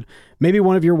episode. Maybe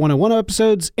one of your 101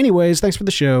 episodes. Anyways, thanks for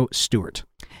the show, Stuart.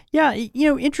 Yeah, you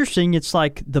know, interesting. It's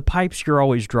like the pipes you're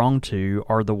always drawn to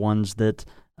are the ones that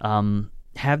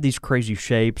have these crazy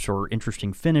shapes or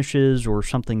interesting finishes or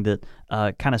something that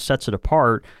kind of sets it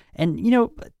apart. And, you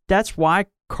know, that's why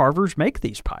carvers make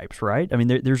these pipes, right? I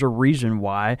mean, there's a reason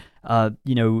why,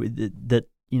 you know, that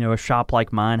you know, a shop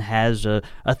like mine has a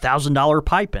 $1,000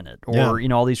 pipe in it, or you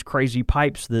know, all these crazy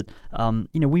pipes that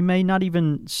you know, we may not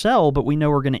even sell, but we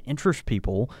know are going to interest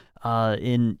people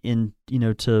in you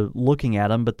know, to looking at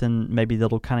them, but then maybe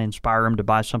that'll kind of inspire them to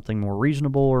buy something more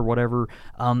reasonable or whatever.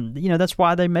 You know, that's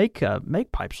why they make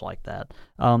pipes like that.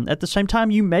 At the same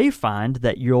time, you may find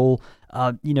that you'll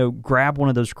you know, grab one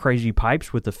of those crazy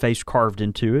pipes with the face carved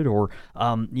into it, or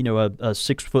you know, a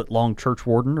 6 foot long church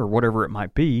warden or whatever it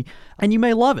might be, and you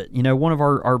may love it. You know, one of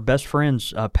our best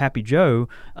friends, Pappy Joe,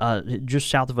 just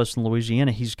south of us in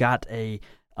Louisiana, he's got a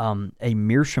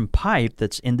meerschaum pipe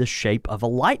that's in the shape of a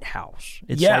lighthouse.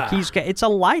 It's like it's a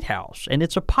lighthouse and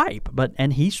it's a pipe,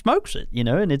 and he smokes it, you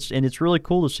know, and it's really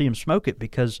cool to see him smoke it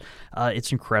because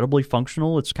it's incredibly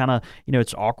functional. It's kind of, you know,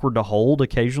 it's awkward to hold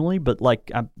occasionally, but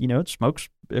like, you know, it smokes,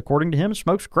 according to him, it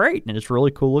smokes great, and it's really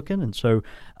cool looking. And so,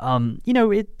 you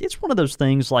know, it's one of those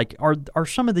things like, are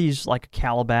some of these like a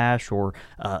calabash or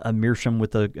a meerschaum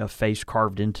with a face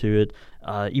carved into it,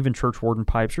 even church warden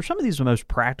pipes, are some of these the most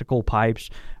practical pipes?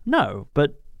 No,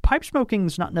 but pipe smoking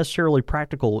is not necessarily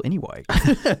practical anyway.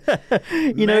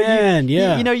 You know,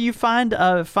 you know, you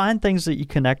find things that you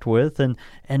connect with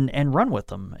and run with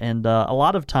them. And a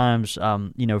lot of times,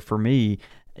 you know, for me,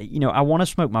 I want to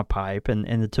smoke my pipe,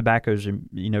 and the tobacco's,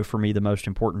 for me, the most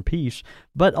important piece.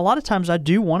 But a lot of times I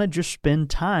do want to just spend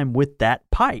time with that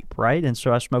pipe, right? And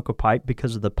so I smoke a pipe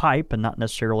because of the pipe and not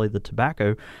necessarily the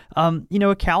tobacco.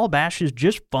 A calabash is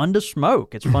just fun to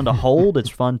smoke. It's fun to hold. It's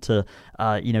fun to,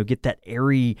 get that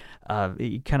airy,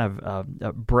 kind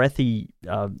of breathy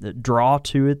draw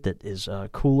to it that is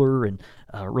cooler and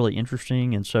really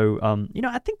interesting. And so,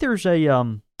 I think there's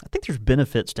there's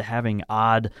benefits to having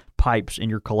odd pipes in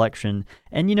your collection.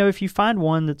 And, if you find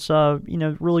one that's,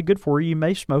 really good for you, you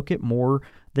may smoke it more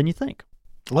than you think.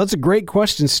 Well, that's a great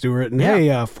question, Stuart. And Yeah.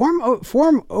 hey, form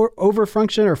or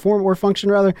function,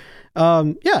 rather.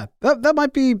 That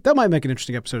might make an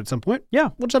interesting episode at some point. Yeah.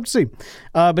 We'll just have to see.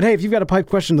 But hey, if you've got a pipe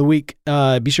question of the week,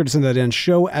 be sure to send that in,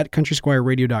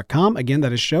 show@countrysquireradio.com. Again,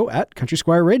 that is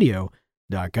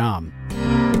show@countrysquireradio.com.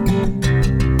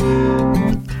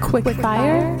 Quick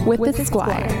fire with the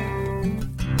Squire.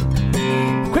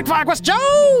 Quick fire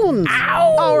questions!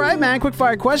 Ow! All right, man, quick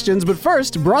fire questions. But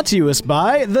first, brought to us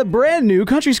by the brand new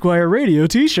Country Squire Radio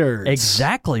t-shirts.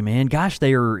 Exactly, man. Gosh,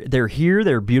 they're here,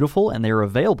 they're beautiful, and they're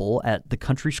available at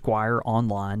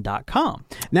thecountrysquireonline.com.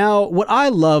 Now, what I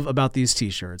love about these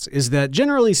t-shirts is that,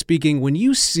 generally speaking, when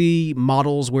you see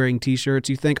models wearing t-shirts,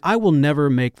 you think, I will never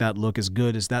make that look as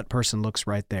good as that person looks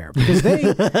right there. Because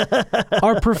they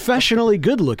are professionally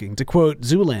good looking, to quote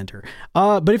Zoolander.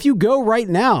 But if you go right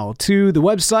now to the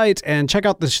website and check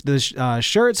out the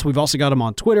shirts, we've also got them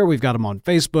on Twitter, we've got them on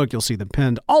Facebook, you'll see them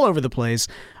pinned all over the place.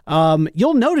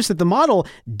 You'll notice that the model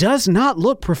does not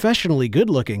look professionally good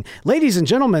looking. Ladies and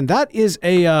gentlemen, that is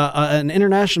an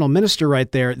international minister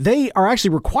right there. They are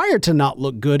actually required to not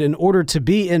look good in order to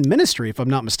be in ministry, if I'm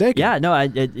not mistaken. Yeah, no,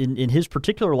 in his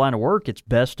particular line of work, it's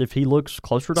best if he looks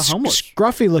closer to homeless.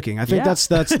 Scruffy looking. I think Yeah. that's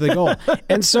the goal.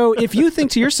 And so if you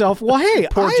think to yourself, well, hey,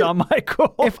 Poor John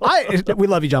Michael. we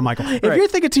love you, John Michael. If you're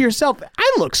thinking to yourself,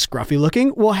 I look scruffy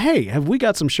looking, well, hey, have we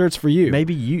got some shirts for you?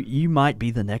 Maybe you might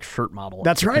be the next shirt model.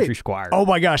 That's at right. Country Squire. Oh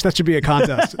my gosh, that should be a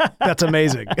contest. That's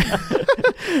amazing.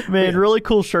 Man, really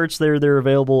cool shirts there. They're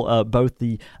available, both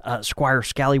the Squire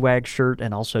Scallywag shirt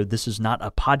and also This Is Not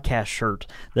a Podcast shirt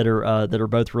that are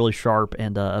both really sharp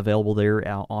and available there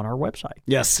on our website.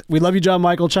 Yes, we love you, John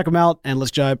Michael. Check them out, and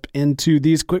let's jump into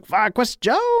these quick fire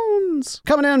questions.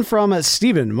 Coming in from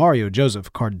Stephen Mario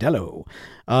Joseph Cardello.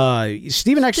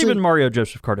 Stephen Mario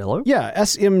Joseph Cardello. Yeah,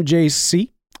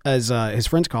 SMJC. As his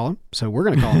friends call him. So we're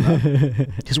going to call him that.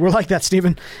 Because we're like that,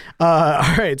 Stephen.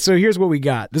 All right, so here's what we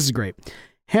got. This is great.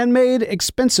 Handmade,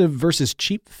 expensive versus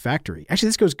cheap factory. Actually,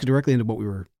 this goes directly into what we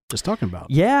were just talking about.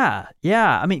 Yeah.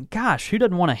 I mean, gosh, who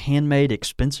doesn't want a handmade,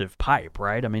 expensive pipe,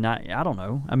 right? I mean, I don't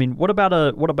know. I mean, what about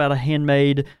a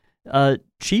handmade,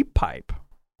 cheap pipe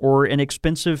or an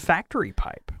expensive factory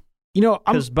pipe?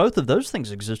 Because both of those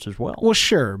things exist as well. Well,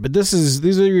 sure, but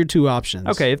these are your two options.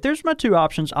 Okay, if there's my two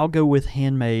options, I'll go with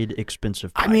handmade,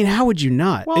 expensive pipe. I mean, how would you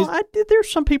not? Well, there's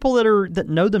some people that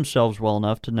know themselves well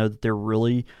enough to know that they're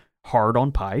really hard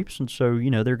on pipes, and so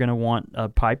they're going to want a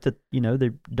pipe that they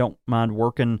don't mind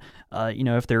working.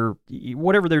 If they're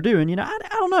whatever they're doing, I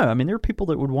don't know. I mean, there are people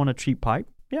that would want a cheap pipe.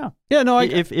 Yeah. Yeah, no,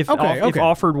 if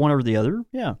offered one or the other,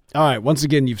 yeah. All right, once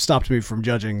again, you've stopped me from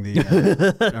judging the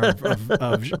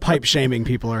of pipe shaming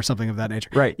people or something of that nature.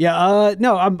 Right. Yeah,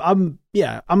 no, I'm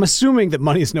assuming that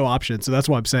money is no option, so that's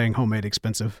why I'm saying homemade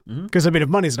expensive. Because I mean, if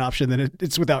money's an option, then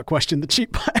it's without question the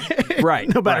cheap pipe. Right.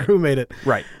 No matter who made it.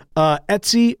 Right.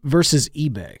 Etsy versus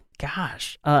eBay.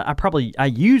 Gosh, I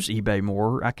use eBay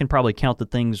more. I can probably count the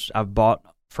things I've bought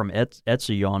from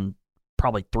Etsy on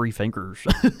probably 3 fingers.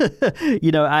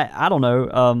 I don't know.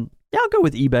 I'll go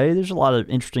with eBay. There's a lot of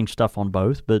interesting stuff on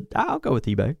both, but I'll go with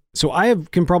eBay. So I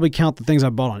can probably count the things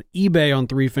I bought on eBay on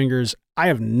 3 fingers. I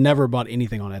have never bought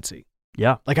anything on Etsy.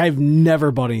 Yeah. Like I've never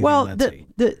bought anything on Etsy.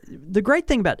 The great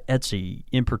thing about Etsy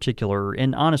in particular,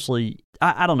 and honestly,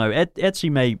 I don't know, Etsy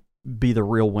may be the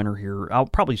real winner here. I'll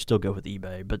probably still go with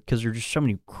eBay, but because there's just so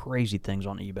many crazy things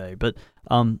on eBay. But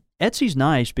Etsy's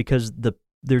nice because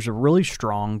there's a really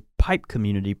strong pipe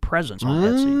community presence on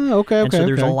Etsy. Okay. And so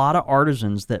there's a lot of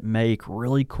artisans that make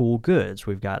really cool goods.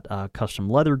 We've got custom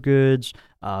leather goods,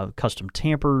 custom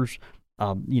tampers,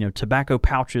 tobacco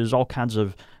pouches, all kinds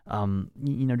of,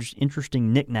 just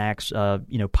interesting knickknacks,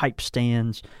 pipe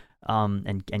stands,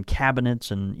 and cabinets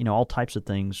and, all types of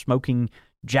things, smoking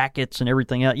jackets and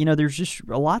everything else. There's just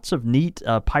lots of neat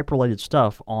pipe-related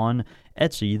stuff on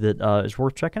Etsy that is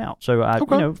worth checking out. So,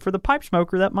 for the pipe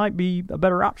smoker, that might be a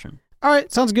better option. All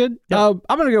right, sounds good. Yep.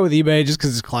 I'm going to go with eBay just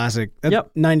because it's classic. That's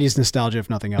 90s nostalgia,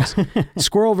 if nothing else.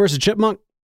 Squirrel versus chipmunk?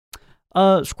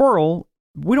 Squirrel,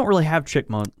 we don't really have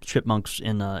chipmunks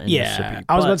in Mississippi.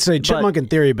 I was about to say but- chipmunk in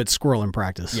theory, but squirrel in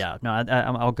practice. Yeah, no,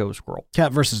 I'll go with squirrel.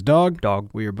 Cat versus dog. Dog.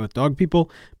 We are both dog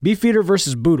people. Beefeater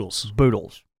versus Boodles.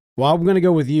 Boodles. Well, I'm going to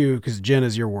go with you because Jen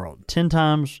is your world. 10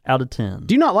 times out of 10.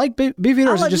 Do you not like Beefeater?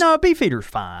 Or is it just... No, Beefeater's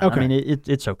fine. Okay. I mean,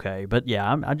 it's okay. But yeah,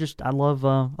 I love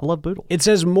Boodle. It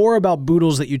says more about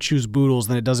Boodles that you choose Boodles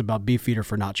than it does about Beefeater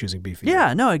for not choosing Beefeater.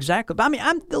 Yeah, no, exactly. But I mean,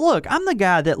 I'm the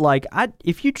guy that like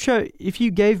if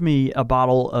you gave me a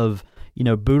bottle of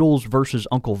Boodles versus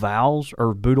Uncle Val's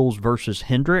or Boodles versus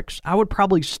Hendrix, I would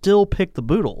probably still pick the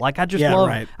Boodle. Like I just love.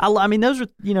 Right. I mean, those are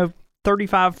 $35,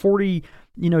 $40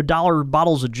 dollar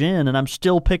bottles of gin, and I'm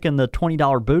still picking the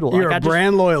 $20 Boodle. You're a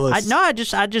brand loyalist. I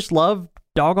just love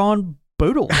doggone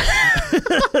Boodle.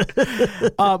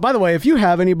 By the way, if you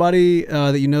have anybody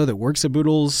that you know that works at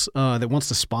Boodles that wants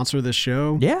to sponsor this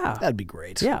show, Yeah. that'd be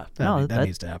great. Yeah, that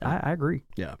needs to happen. I agree.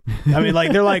 Yeah, I mean,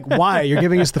 like they're like, why? You're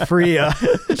giving us the free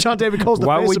Sean David Cole's the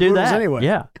Why face would we of do Boodles that? anyway.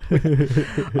 Yeah.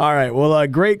 All right. Well,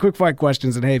 great quickfire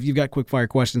questions. And hey, if you've got quickfire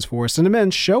questions for us, send them in.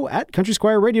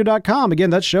 show@countrysquireradio.com. Again,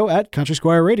 that's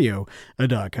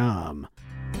show@countrysquireradio.com.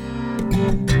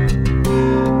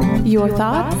 Your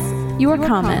thoughts, your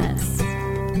comments,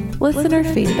 listener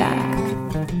feedback.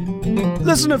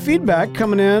 Listener feedback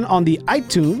coming in on the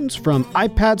iTunes from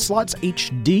iPad Slots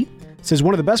HD. Says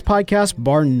one of the best podcasts,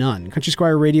 bar none. Country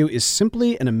Squire Radio is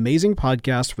simply an amazing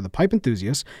podcast for the pipe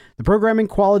enthusiast. The programming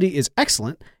quality is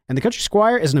excellent, and the Country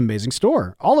Squire is an amazing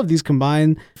store. All of these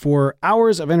combine for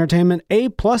hours of entertainment.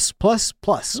 A++++.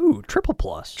 Ooh, triple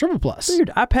plus. Triple plus.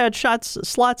 Dude, iPad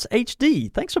Slots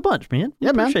HD. Thanks a bunch, man.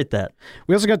 Yeah, man. Appreciate that.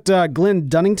 We also got Glenn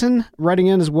Dunnington writing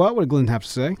in as well. What did Glenn have to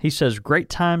say? He says, great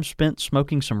time spent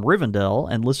smoking some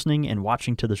Rivendell and listening and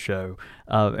watching the show.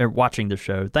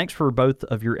 Thanks for both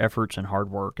of your efforts and hard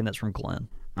work. And that's from Glenn.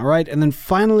 All right. And then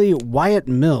finally, Wyatt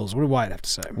Mills. What did Wyatt have to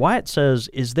say? Wyatt says,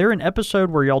 is there an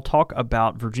episode where y'all talk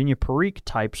about Virginia Perique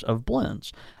types of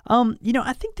blends?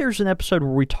 I think there's an episode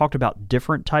where we talked about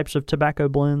different types of tobacco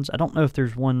blends. I don't know if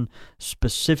there's one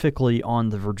specifically on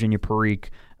the Virginia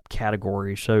Perique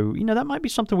category. So, that might be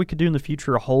something we could do in the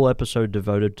future, a whole episode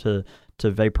devoted to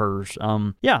vapors.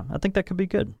 Yeah, I think that could be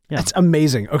good. Yeah. That's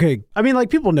amazing. Okay. I mean, like,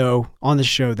 people know on the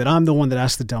show that I'm the one that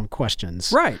asks the dumb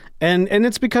questions. Right. And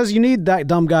it's because you need that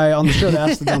dumb guy on the show to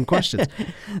ask the dumb questions.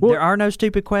 Well, there are no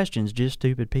stupid questions, just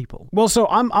stupid people. Well, so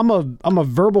I'm a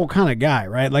verbal kind of guy,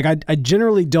 right? Like I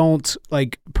generally don't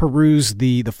like peruse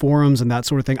the forums and that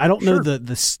sort of thing. I don't know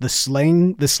the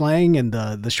slang and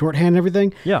the shorthand and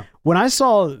everything. Yeah. When I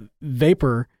saw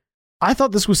vapor, I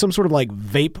thought this was some sort of like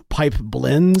vape pipe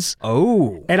blends.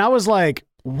 Oh. And I was like,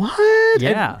 what?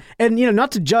 Yeah. And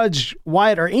not to judge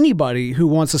Wyatt or anybody who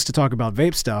wants us to talk about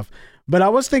vape stuff, but I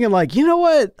was thinking like, you know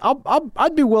what?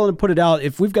 I'd be willing to put it out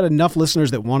if we've got enough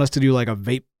listeners that want us to do like a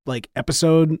vape like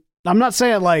episode. I'm not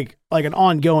saying like an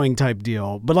ongoing type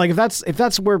deal, but like if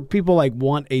that's where people like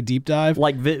want a deep dive,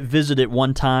 like visit it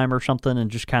one time or something,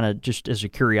 and just kind of just as a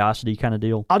curiosity kind of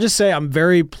deal. I'll just say I'm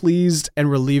very pleased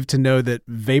and relieved to know that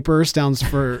Vapor stands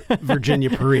for Virginia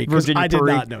Perique. Virginia I did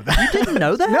Perique. not know that. You didn't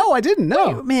know that? No, I didn't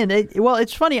know. Wait, man,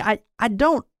 it's funny. I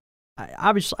don't.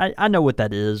 Obviously, I know what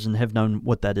that is and have known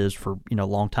what that is for a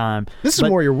long time. This is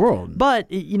more your world. But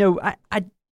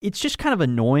it's just kind of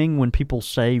annoying when people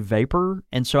say vapor,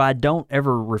 and so I don't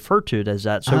ever refer to it as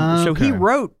that. So he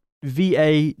wrote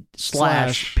VA/PER,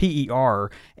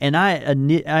 and I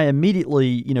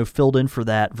immediately filled in for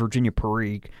that Virginia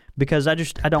Perique because I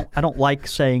don't like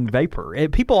saying vapor.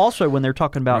 People also, when they're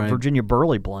talking about Virginia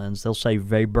Burley blends, they'll say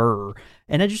vapor,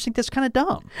 and I just think that's kind of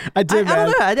dumb. I don't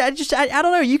know. I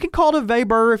don't know. You can call it a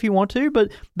vapor if you want to,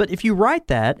 but if you write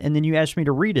that and then you ask me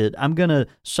to read it, I'm gonna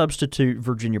substitute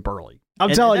Virginia Burley. I'm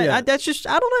telling you, that's just,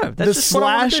 I don't know. That's the just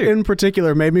slash what I in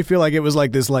particular made me feel like it was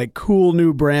like this like cool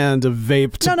new brand of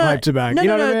vape pipe tobacco. No, you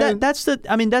know what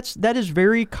I mean? That is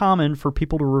very common for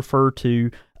people to refer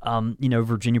to,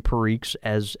 Virginia Periques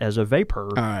as a vapor,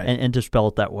 and to spell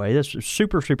it that way. That's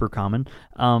super, super common.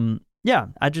 Yeah,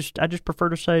 I just prefer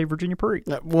to say Virginia Perique.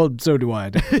 Well, so do I.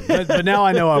 But now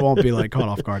I know I won't be like caught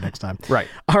off guard next time. Right.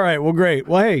 All right. Well, great.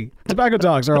 Well, hey, tobacco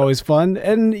talks are always fun.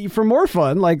 And for more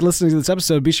fun, like listening to this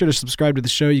episode, be sure to subscribe to the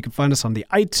show. You can find us on the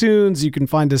iTunes. You can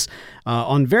find us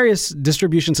on various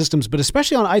distribution systems, but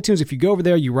especially on iTunes. If you go over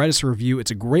there, you write us a review. It's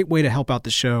a great way to help out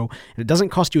the show, and it doesn't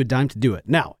cost you a dime to do it.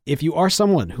 Now, if you are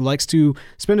someone who likes to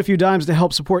spend a few dimes to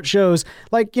help support shows,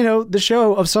 like, the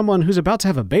show of someone who's about to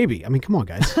have a baby. I mean, come on,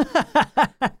 guys.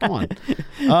 Come on.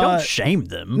 Don't shame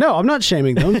them. No, I'm not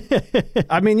shaming them.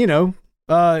 I mean,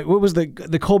 what was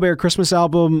the Colbert Christmas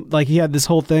album? Like he had this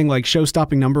whole thing, like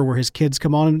show-stopping number where his kids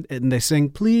come on and they sing,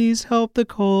 "Please help the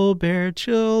Colbert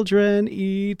children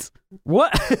eat."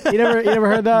 What? You never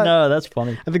heard that? No, that's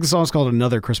funny. I think the song's called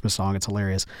Another Christmas Song. It's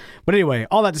hilarious. But anyway,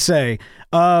 all that to say,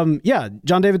 yeah,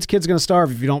 John David's kid's going to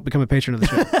starve if you don't become a patron of the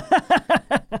show.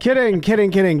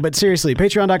 Kidding. But seriously,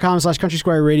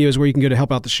 patreon.com/CountrySquireRadio is where you can go to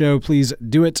help out the show. Please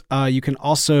do it. You can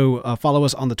also follow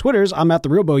us on the Twitters. I'm at The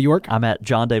Real Bo York. I'm at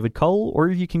John David Cole, or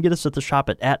you can get us at the shop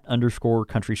at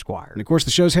 @_Country Squire. And of course,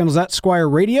 the show's handles at Squire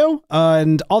Radio.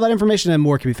 And all that information and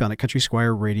more can be found at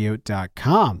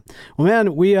CountrySquireRadio.com. Well,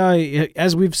 man, we,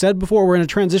 as we've said before, we're in a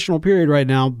transitional period right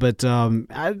now. But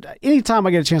anytime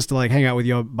I get a chance to like hang out with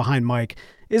you behind Mike,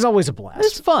 is always a blast.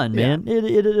 It's fun, man. Yeah.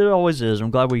 It always is.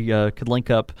 I'm glad we could link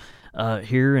up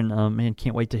here, and man,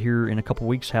 can't wait to hear in a couple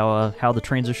weeks how the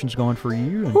transition's going for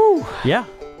you. And, yeah,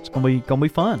 it's gonna be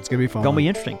fun. It's gonna be fun. Gonna be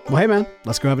interesting. Well, hey, man,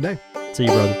 let's go have a day. See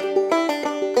you, brother.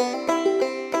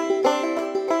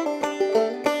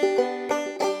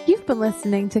 You've been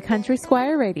listening to Country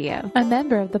Squire Radio, a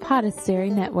member of the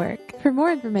Podastery Network. For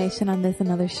more information on this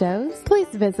and other shows, please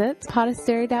visit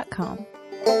podastery.com.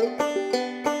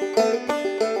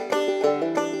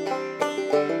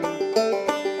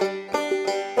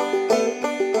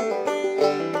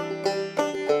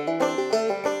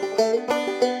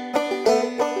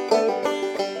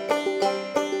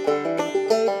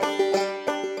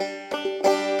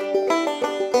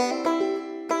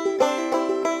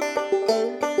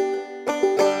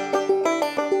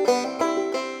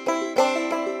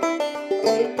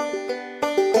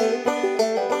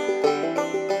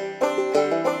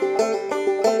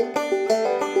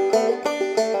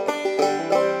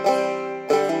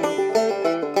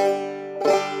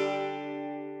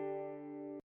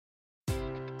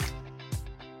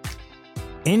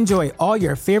 Enjoy all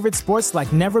your favorite sports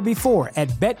like never before at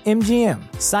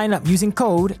BetMGM. Sign up using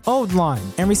code OLDLINE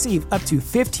and receive up to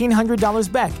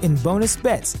 $1,500 back in bonus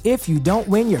bets if you don't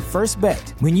win your first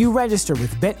bet. When you register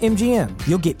with BetMGM,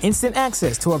 you'll get instant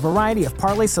access to a variety of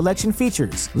parlay selection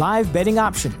features, live betting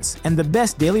options, and the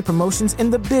best daily promotions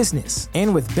in the business.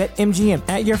 And with BetMGM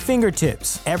at your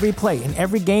fingertips, every play and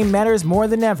every game matters more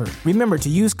than ever. Remember to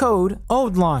use code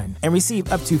OLDLINE and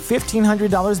receive up to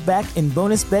 $1,500 back in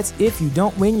bonus bets if you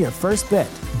don't win your first bet.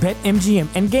 BetMGM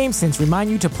and GameSense remind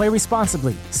you to play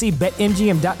responsibly. See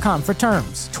BetMGM.com for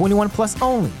terms. 21 plus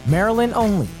only. Maryland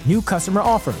only. New customer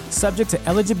offer. Subject to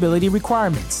eligibility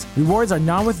requirements. Rewards are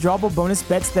non-withdrawable bonus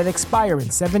bets that expire in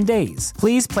 7 days.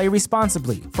 Please play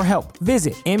responsibly. For help,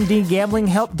 visit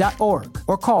mdgamblinghelp.org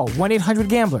or call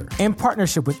 1-800-GAMBLER in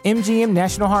partnership with MGM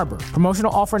National Harbor.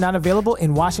 Promotional offer not available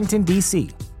in Washington, D.C.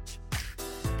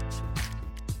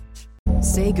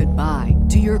 Say goodbye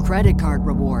to your credit card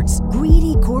rewards.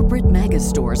 Greedy corporate mega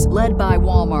stores, led by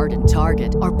Walmart and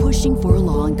Target, are pushing for a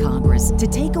law in Congress to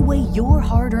take away your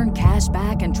hard-earned cash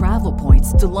back and travel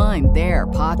points to line their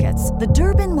pockets. The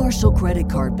Durbin-Marshall credit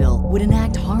card bill would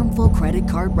enact harmful credit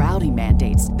card routing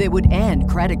mandates that would end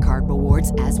credit card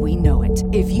rewards as we know it.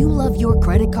 If you love your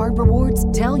credit card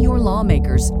rewards, tell your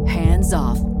lawmakers, hands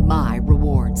off my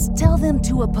rewards. Tell them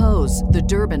to oppose the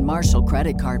Durbin-Marshall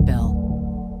credit card bill.